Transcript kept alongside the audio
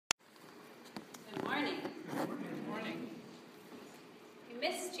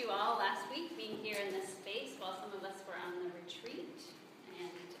you all last week being here in this space while some of us were on the retreat,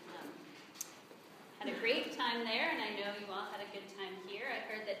 and had a great time there, and I know you all had a good time here. I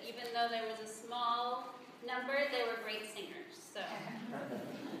heard that even though there was a small number, they were great singers, so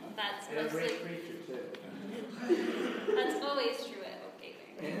that's mostly... great preachers, too. That's always true at Oak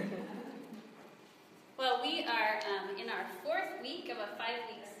Gateway. Well, we are in our fourth week of a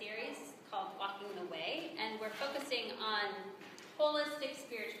 5-week series called Walking the Way, and we're focusing on holistic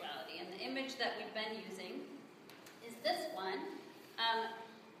spirituality, and the image that we've been using is this one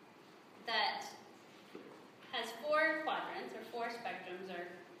that has 4 quadrants, or 4 spectrums, or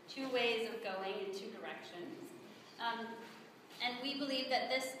 2 ways of going in 2 directions. And we believe that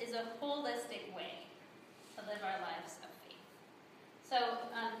this is a holistic way to live our lives of faith. So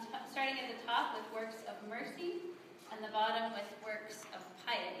starting at the top with works of mercy, and the bottom with works of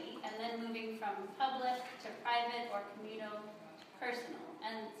piety, and then moving from public to private or communal to personal.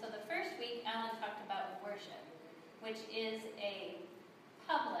 And so the first week, Alan talked about worship, which is a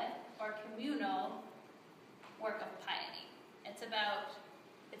public or communal work of piety.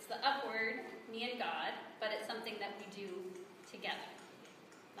 It's the upward, me and God, but it's something that we do together,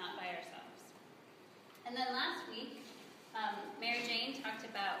 not by ourselves. And then last week, Mary Jane talked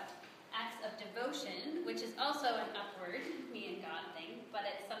about acts of devotion, which is also an upward, me and God thing, but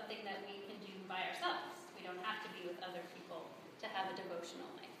it's something that we can do by ourselves. We don't have to be with other people to have a devotional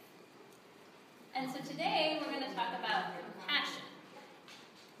life. And so today we're going to talk about compassion,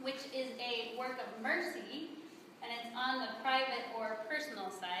 which is a work of mercy, and it's on the private or personal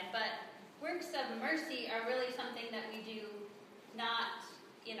side, but works of mercy are really something that we do not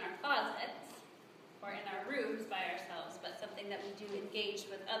in our closets or in our rooms by ourselves, but something that we do engage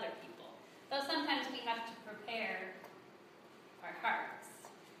with other people. Though sometimes we have to prepare our hearts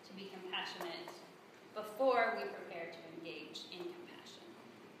to be compassionate before we prepare to engage in compassion.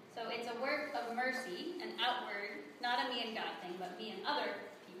 So it's a work of mercy, an outward, not a me and God thing, but me and other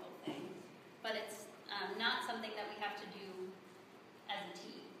people thing. But it's not something that we have to do as a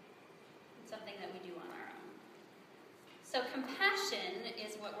team. It's something that we do on our own. So compassion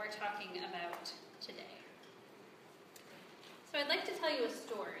is what we're talking about today. So I'd like to tell you a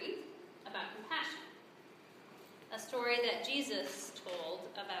story about compassion. A story that Jesus told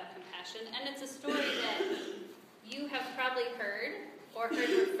about compassion, and it's a story that you have probably heard or heard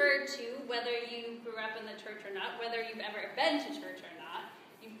referred to, whether you grew up in the church or not, whether you've ever been to church or not.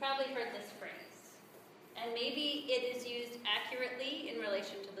 You've probably heard this phrase. And maybe it is used accurately in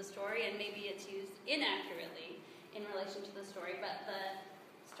relation to the story, and maybe it's used inaccurately in relation to the story, but the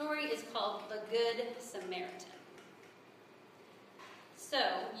story is called The Good Samaritan. So,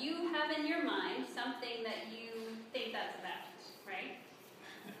 you have in your mind something that you think that's about, right?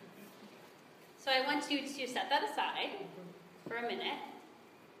 So I want you to set that aside for a minute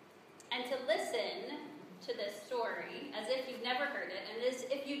and to listen to this story as if you've never heard it, and as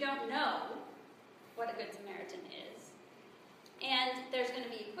if you don't know what a Good Samaritan is. And there's going to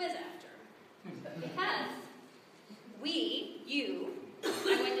be a quiz after. Because you,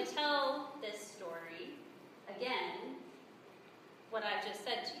 are going to tell this story again, what I've just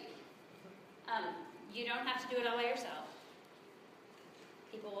said to you. You don't have to do it all by yourself.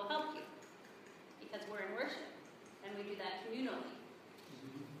 People will help you because we're in worship and we do that communally.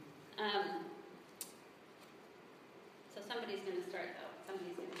 So somebody's going to start though.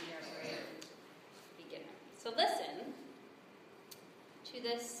 Somebody's going to be our brave beginner. So listen to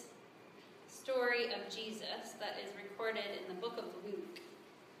this story of Jesus that is recorded in the book of Luke,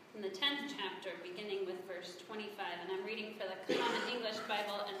 in the 10th chapter, beginning with verse 25, and I'm reading for the Common English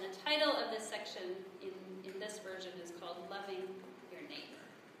Bible, and the title of this section in this version is called Loving Your Neighbor.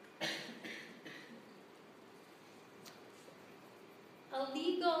 A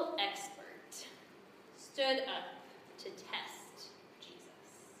legal expert stood up to test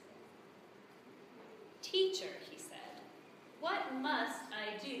Jesus. "Teacher," he said, "what must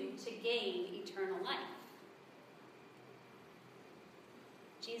I do to gain eternal life?"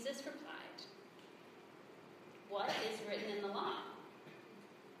 Jesus replied, "What is written in the law?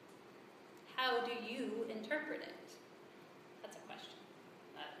 How do you interpret it?" That's a question,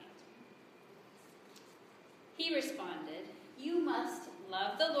 not an answer. He responded, "You must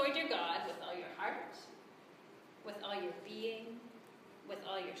love the Lord your God with all your heart, with all your being, with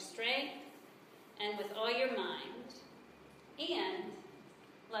all your strength, and with all your mind, and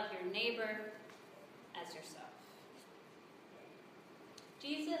love your neighbor as yourself."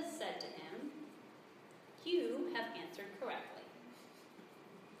 Jesus said to him, "You have answered correctly.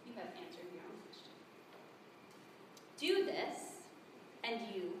 You have answered your own question. Do this,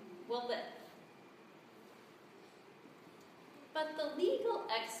 and you will live." But the legal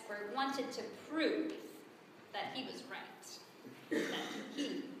expert wanted to prove that he was right, that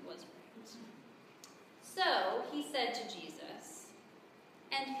he was right. So he said to Jesus,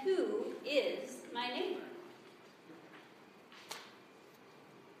 "And who is my neighbor?"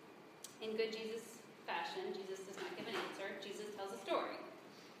 In good Jesus fashion, Jesus does not give an answer. Jesus tells a story.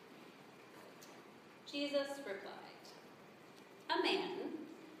 Jesus replied, "A man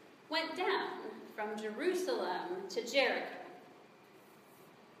went down from Jerusalem to Jericho.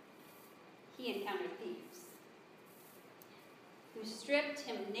 He encountered thieves, who stripped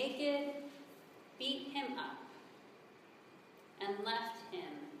him naked, beat him up, and left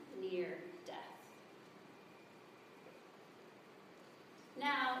him near death.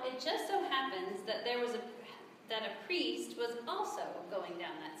 Now, it just so happens that a priest was also going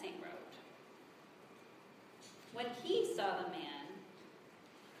down that same road. When he saw the man,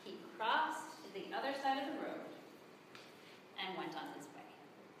 he crossed to the other side of the road and went on his way.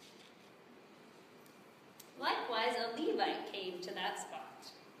 Likewise, a Levite came to that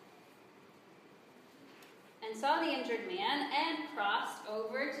spot and saw the injured man and crossed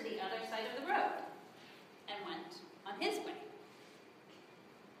over to the other side of the road and went on his way.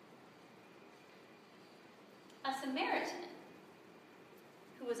 A Samaritan,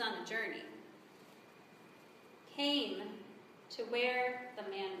 who was on a journey, came to where the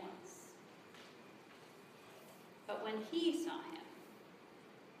man was. But when he saw him,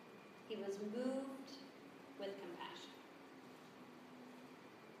 he was moved with compassion.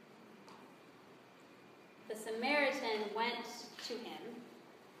 The Samaritan went to him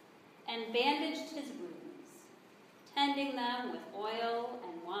and bandaged his wounds, tending them with oil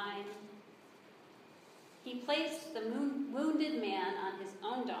and wine. He placed the wounded man on his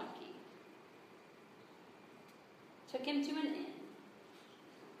own donkey, took him to an inn,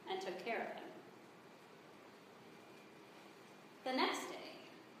 and took care of him. The next day,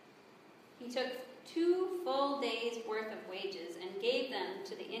 he took 2 full days' worth of wages and gave them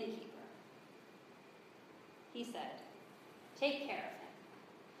to the innkeeper. He said, "Take care of him,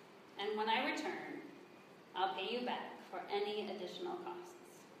 and when I return, I'll pay you back for any additional costs."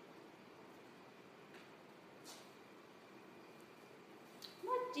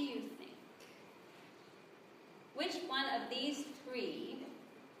 What do you think? Which one of these 3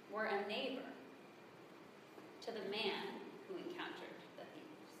 were a neighbor to the man who encountered the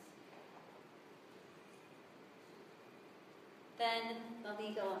thieves? Then the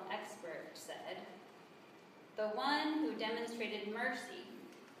legal expert said, "The one who demonstrated mercy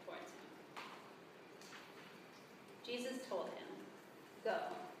towards him." Jesus told him,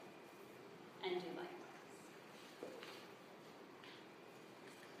 "Go and do likewise."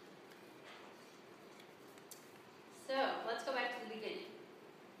 So, let's go back to the beginning.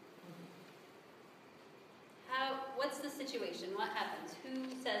 What's the situation? What happens?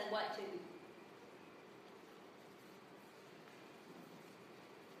 Who says what to who?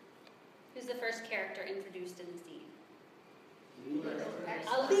 Who's the first character introduced in the scene?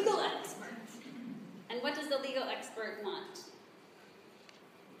 A legal expert. And what does the legal expert want?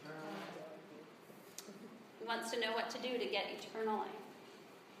 He wants to know what to do to get eternal life.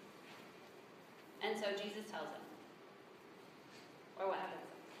 And so Jesus tells him. Or what happens?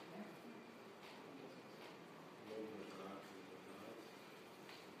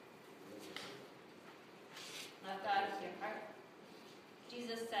 Love God with your heart.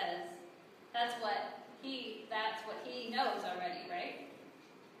 Jesus says that's what he knows already, right?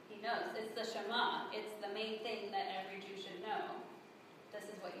 He knows. It's the Shema. It's the main thing that every Jew should know. This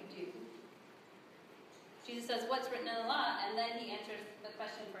is what you do. Jesus says, "What's written in the law?" And then he answers the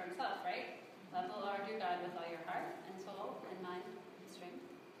question for himself, right? Love the Lord your God with all your heart and soul and mind and strength.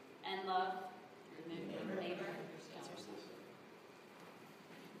 And love your neighbor as yourself.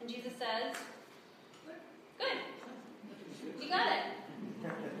 And Jesus says, "Good. You got it."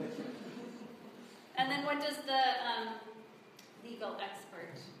 And then what does the legal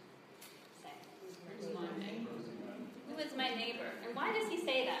expert say? Who is my neighbor? And why does he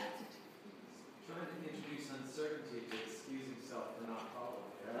say that? Trying to introduce uncertainty to excuse himself for not following.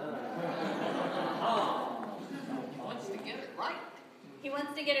 He wants to get it right. He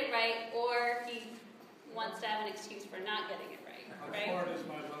wants to get it right, or he wants to have an excuse for not getting it right. Right? How far does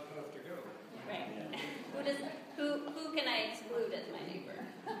my love have to go? Right. Who can I exclude as my neighbor?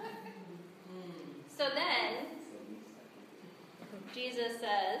 So then, Jesus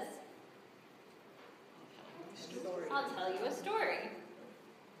says, "I'll tell you a story."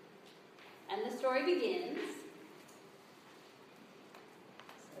 And the story begins.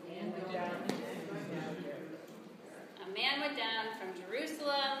 A man went down from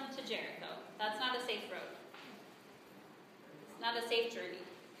Jerusalem to Jericho. That's not a safe road. It's not a safe journey.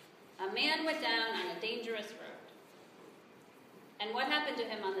 A man went down on a dangerous road. And what happened to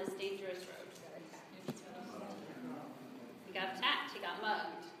him on this dangerous road? He got attacked, he got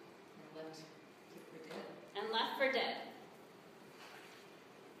mugged, and left for dead.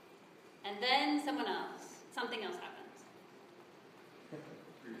 And then something else happens.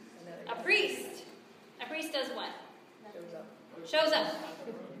 A priest does what? Shows up.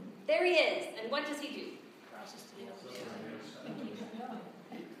 There he is. And what does he do?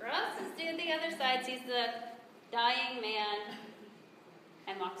 Crosses to the other side, sees the dying man,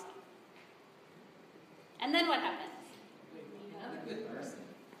 and walks on. And then what happens?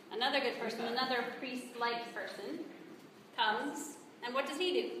 Another good person, another priest-like person comes, and what does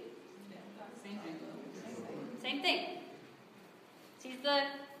he do? Same thing. Sees the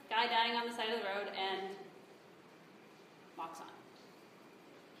guy dying on the side of the road and walks on.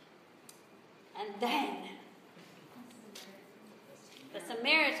 And then, the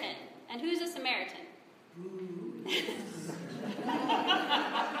Samaritan. And who's a Samaritan?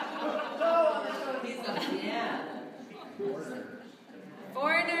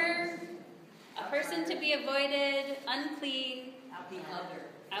 Foreigner, a person to be avoided, unclean,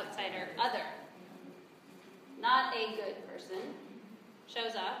 outsider, other. Not a good person.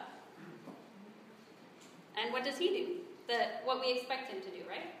 Shows up. And what does he do? What we expect him to do,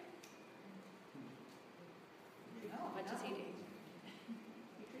 right? What does he do?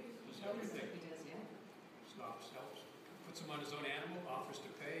 Does everything. Stops, helps, puts him on his own animal, offers to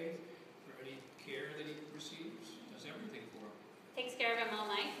pay for any care that he receives, does everything for him. Takes care of him all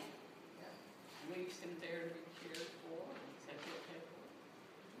night. Leaves him there to be cared for, except he'll pay for it.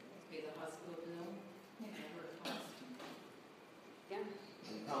 Pay the hospital bill, whatever it costs. Yeah.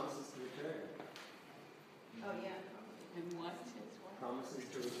 And promises to return. Oh, yeah. And what? Promises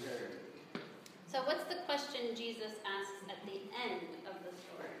to return. So what's the question Jesus asks at the end of the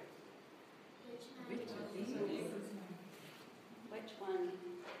story?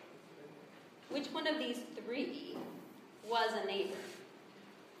 Which one of these three was a neighbor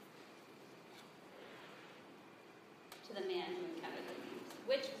to the man who encountered the thieves?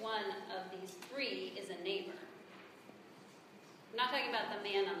 Which one of these three is a neighbor? I'm not talking about the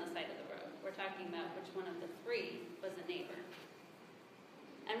man on the side of the road. We're talking about which one of the three was a neighbor.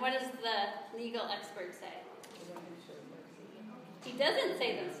 And what does the legal expert say? He doesn't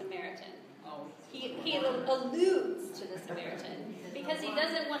say the Samaritan. He alludes to the Samaritan because he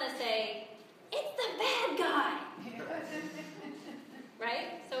doesn't want to say, it's the bad guy.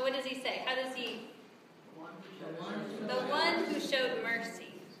 Right? So what does he say? How does he? The one who showed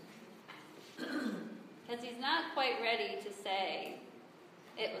mercy. Because he's not quite ready to say,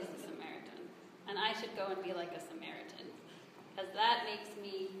 it was the Samaritan. And I should go and be like a Samaritan. Because that makes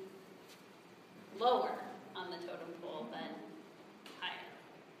me lower on the totem pole than higher.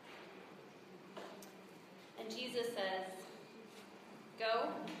 And Jesus says, go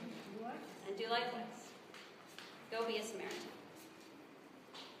and do likewise. Go be a Samaritan.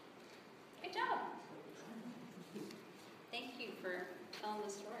 Great job. Thank you for telling the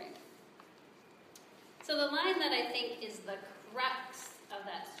story. So the line that I think is the crux of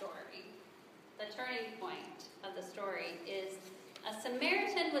that story, the turning point of the story, is a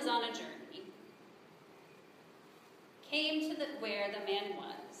Samaritan was on a journey, came to where the man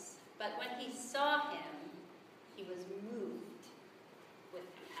was, but when he saw him, he was moved with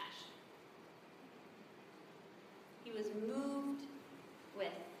compassion. He was moved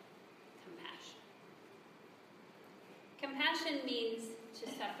with compassion. Compassion means to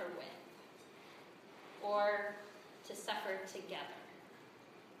suffer with, or to suffer together.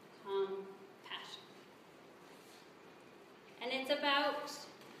 Compassion. And it's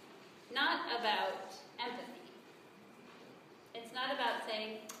not about empathy. It's not about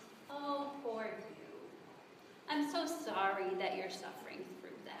saying, oh, poor you. I'm so sorry that you're suffering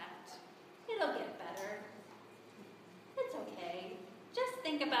through that. It'll get better. It's okay. Just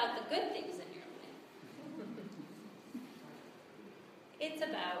think about the good things in your life. It's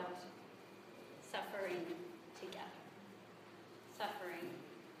about suffering together. Suffering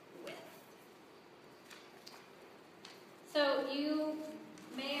with. So you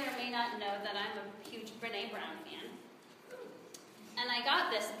may or may not know that I'm a huge Brené Brown fan. And I got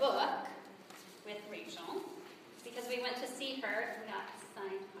this book with Rachel because we went to see her and got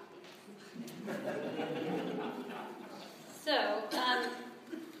signed copies. So,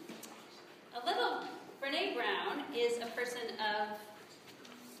 a little Brené Brown is a person of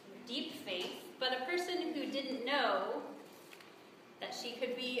deep faith, but a person who didn't know that she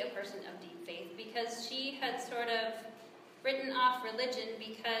could be a person of deep faith because she had sort of written off religion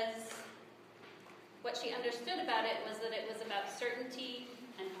because what she understood about it was that it was about certainty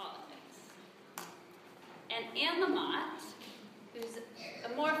and politics. And Anne Lamott, who's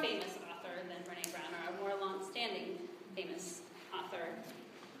a more famous author than Brene Brown, or a more long-standing famous author,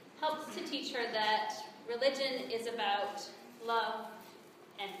 helps to teach her that religion is about love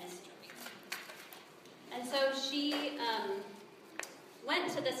and mystery. And so she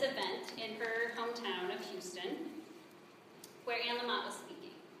went to this event in her hometown of Houston, where Anne Lamott was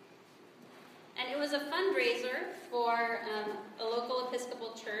speaking. And it was a fundraiser for a local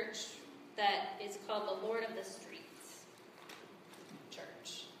Episcopal church that is called the Lord of the Streets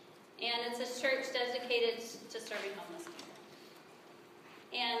Church. And it's a church dedicated to serving homeless people.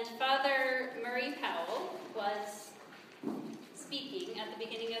 And Father Murray Powell was speaking at the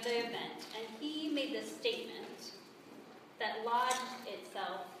beginning of the event, and he made this statement that lodged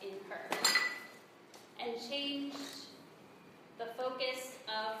itself in her and changed the focus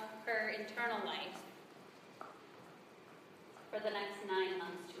of her internal life for the next 9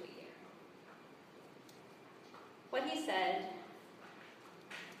 months to a year. What he said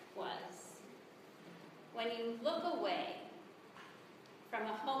was, when you look away from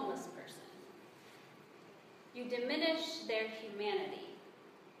a homeless person, you diminish their humanity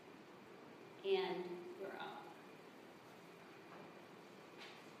and your own.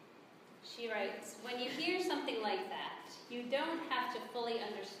 She writes, when you hear something like that, you don't have to fully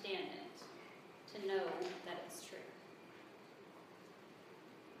understand it to know that it's true.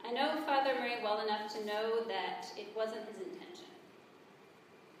 I know Father Murray well enough to know that it wasn't his intention.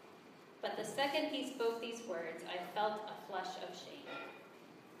 But the second he spoke these words, I felt a flush of shame.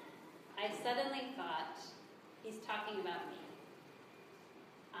 I suddenly thought, he's talking about me.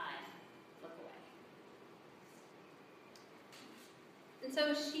 I look away. And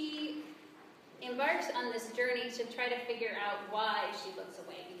so she embarks on this journey to try to figure out why she looks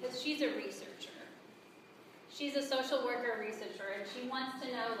away, because she's a researcher. She's a social worker researcher, and she wants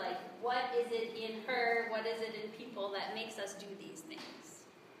to know, what is it in her, what is it in people that makes us do these things?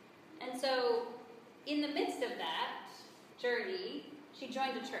 And so, in the midst of that journey, she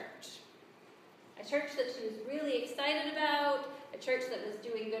joined a church that she was really excited about, a church that was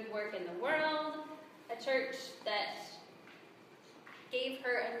doing good work in the world, a church that gave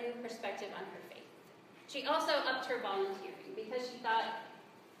her a new perspective on her faith. She also upped her volunteering because she thought,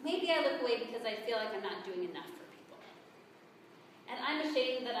 maybe I look away because I feel like I'm not doing enough for people. And I'm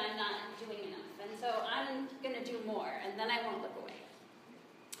ashamed that I'm not doing enough. And so I'm going to do more, and then I won't look away.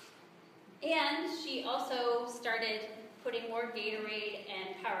 And she also started putting more Gatorade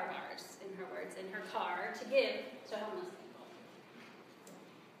and Power Bars, in her words, in her car to give to homeless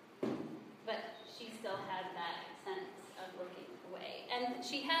people. But she still had that sense of looking away. And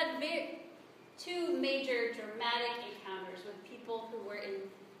she had two major dramatic encounters with people who were in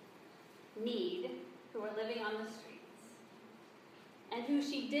need, who were living on the streets, and who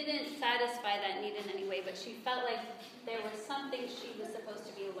she didn't satisfy that need in any way, but she felt like there was something she was supposed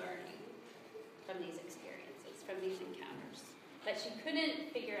to be learning from these experiences, from these encounters, but she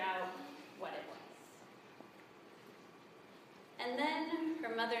couldn't figure out what it was. And then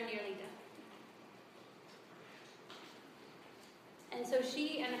her mother nearly died. And so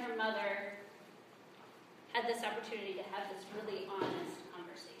she and her mother had this opportunity to have this really honest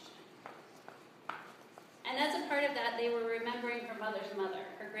conversation. And as a part of that, they were remembering her mother's mother,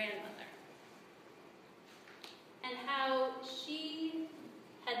 her grandmother, and how she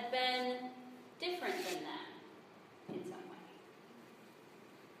had been different than them in some way.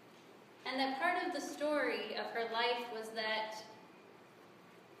 And that part of the story of her life was that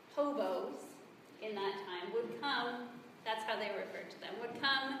hobos in that time would come, that's how they referred to them, would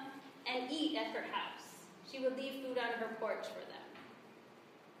come and eat at her house. She would leave food on her porch for them.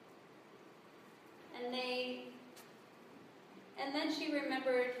 And then she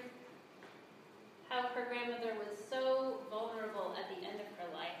remembered how her grandmother was so vulnerable at the end of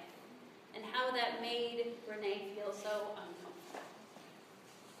her life, and how that made Renee feel so uncomfortable.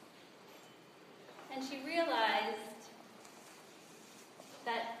 And she realized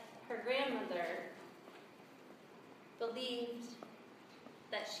that her grandmother believed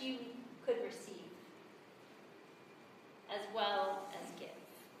that she could receive as well as give.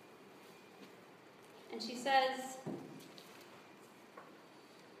 And she says,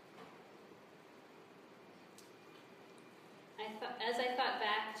 as I thought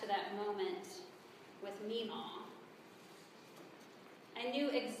back to that moment with Meemaw, I knew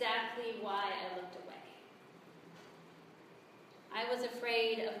exactly why I looked away. I was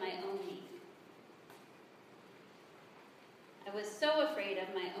afraid of my own need. I was so afraid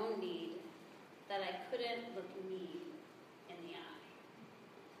of my own need that I couldn't look need in the eye.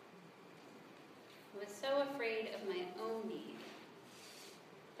 was so afraid of my own need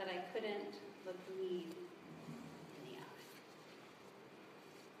that I couldn't look need in the eye.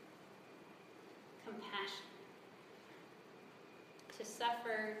 Compassion. To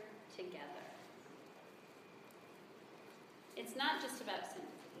suffer together. It's not just about sympathy.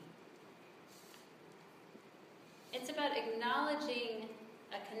 It's about acknowledging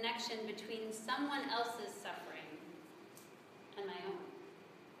a connection between someone else's suffering and my own.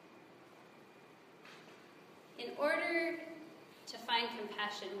 In order to find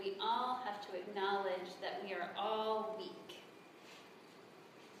compassion, we all have to acknowledge that we are all weak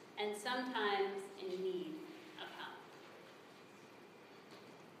and sometimes in need of help.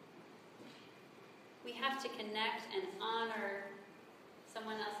 We have to connect and honor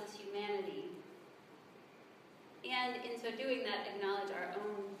someone else's humanity, and in so doing that, acknowledge our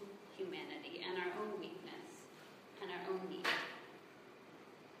own humanity and our own weakness and our own need.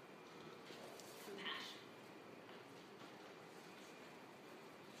 Compassion.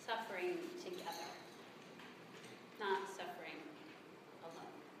 Suffering together, not suffering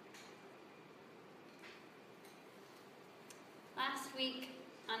alone. Last week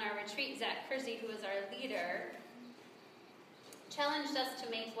on our retreat, Zach Kersey, who was our leader, challenged us to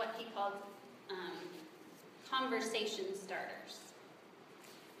make what he called conversation starters.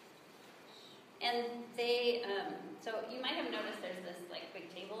 And they, so you might have noticed there's this big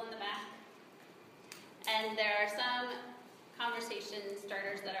table in the back. And there are some conversation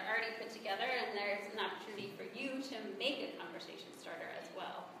starters that are already put together, and there's an opportunity for you to make a conversation starter as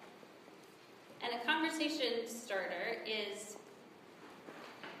well. And a conversation starter is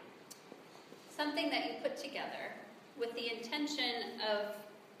something that you put together with the intention of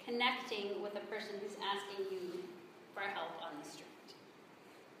connecting with a person who's asking you for help on the street.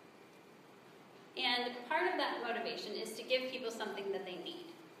 And part of that motivation is to give people something that they need,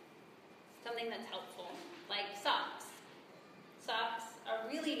 something that's helpful, like socks. Socks are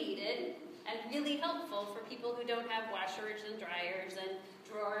really needed and really helpful for people who don't have washers and dryers and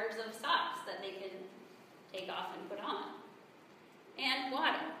drawers of socks that they can take off and put on. And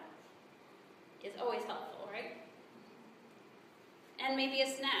water is always helpful, right? And maybe a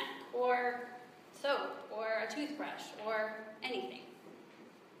snack, or soap, or a toothbrush, or anything.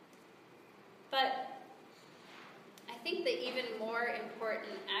 But I think the even more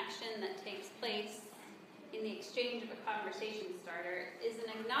important action that takes place in the exchange of a conversation starter is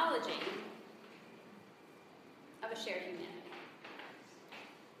an acknowledging of a shared humanity.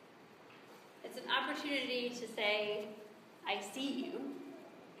 It's an opportunity to say, I see you.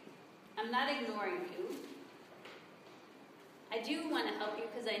 I'm not ignoring you. I do want to help you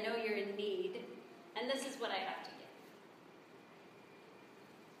because I know you're in need, and this is what I have to give.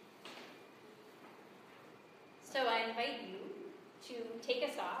 So I invite you to take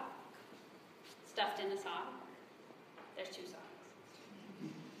a sock, stuffed in a sock. There's 2 socks.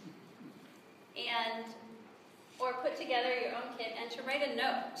 And, or put together your own kit and to write a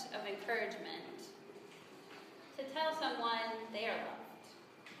note of encouragement to tell someone they are loved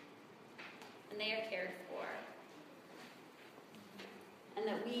and they are cared for, and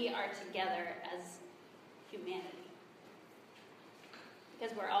that we are together as humanity,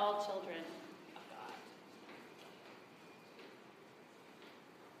 because we're all children of God.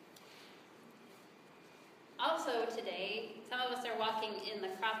 Also today, some of us are walking in the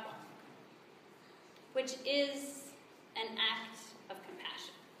crop walk, which is an act of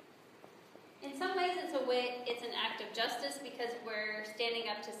compassion. In some ways, it's an act of justice, because we're standing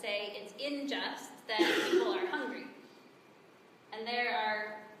up to say it's unjust that people are hungry. And there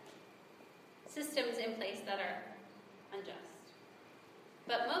are systems in place that are unjust.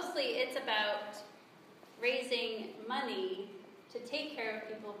 But mostly it's about raising money to take care of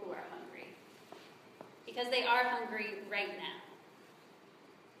people who are hungry, because they are hungry right now.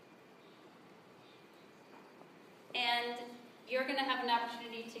 And you're going to have an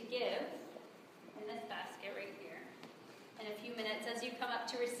opportunity to give in this basket right here in a few minutes as you come up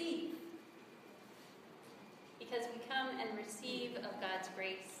to receive. Because we come and receive of God's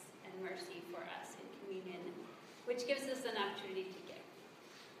grace and mercy for us in communion, which gives us an opportunity to give.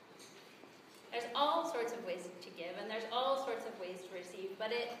 There's all sorts of ways to give, and there's all sorts of ways to receive,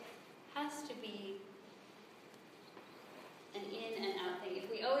 but it has to be an in and out thing. If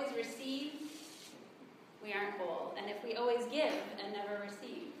we always receive, we aren't whole. And if we always give and never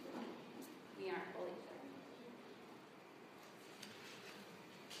receive, we aren't whole either.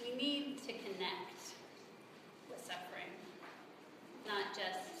 We need to connect with suffering, not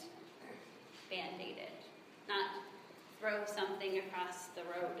just band-aid it, not throw something across the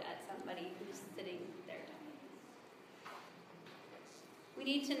road at somebody who's sitting there dying. We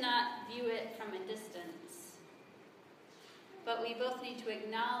need to not view it from a distance, but we both need to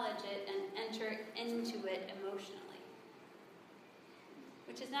acknowledge it and enter into it emotionally,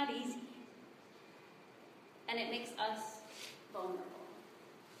 which is not easy. And it makes us vulnerable.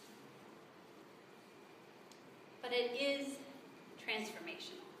 But it is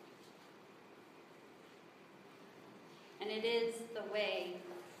transformational. And it is the way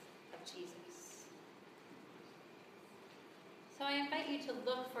of Jesus. So I invite you to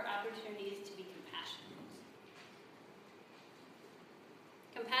look for opportunities to be compassionate.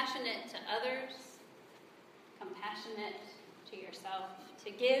 Compassionate to others, compassionate to yourself,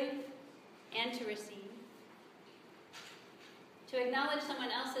 to give and to receive, to acknowledge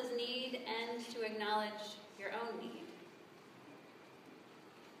someone else's need and to acknowledge your own need.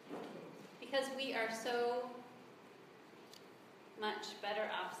 Because we are so much better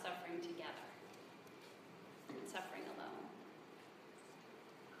off suffering together than suffering alone.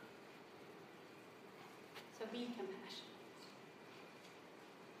 So be compassionate.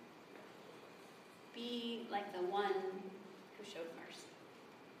 Be like the one who showed mercy.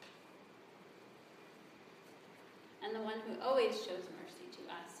 And the one who always shows mercy to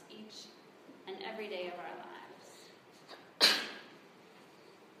us each and every day of our lives.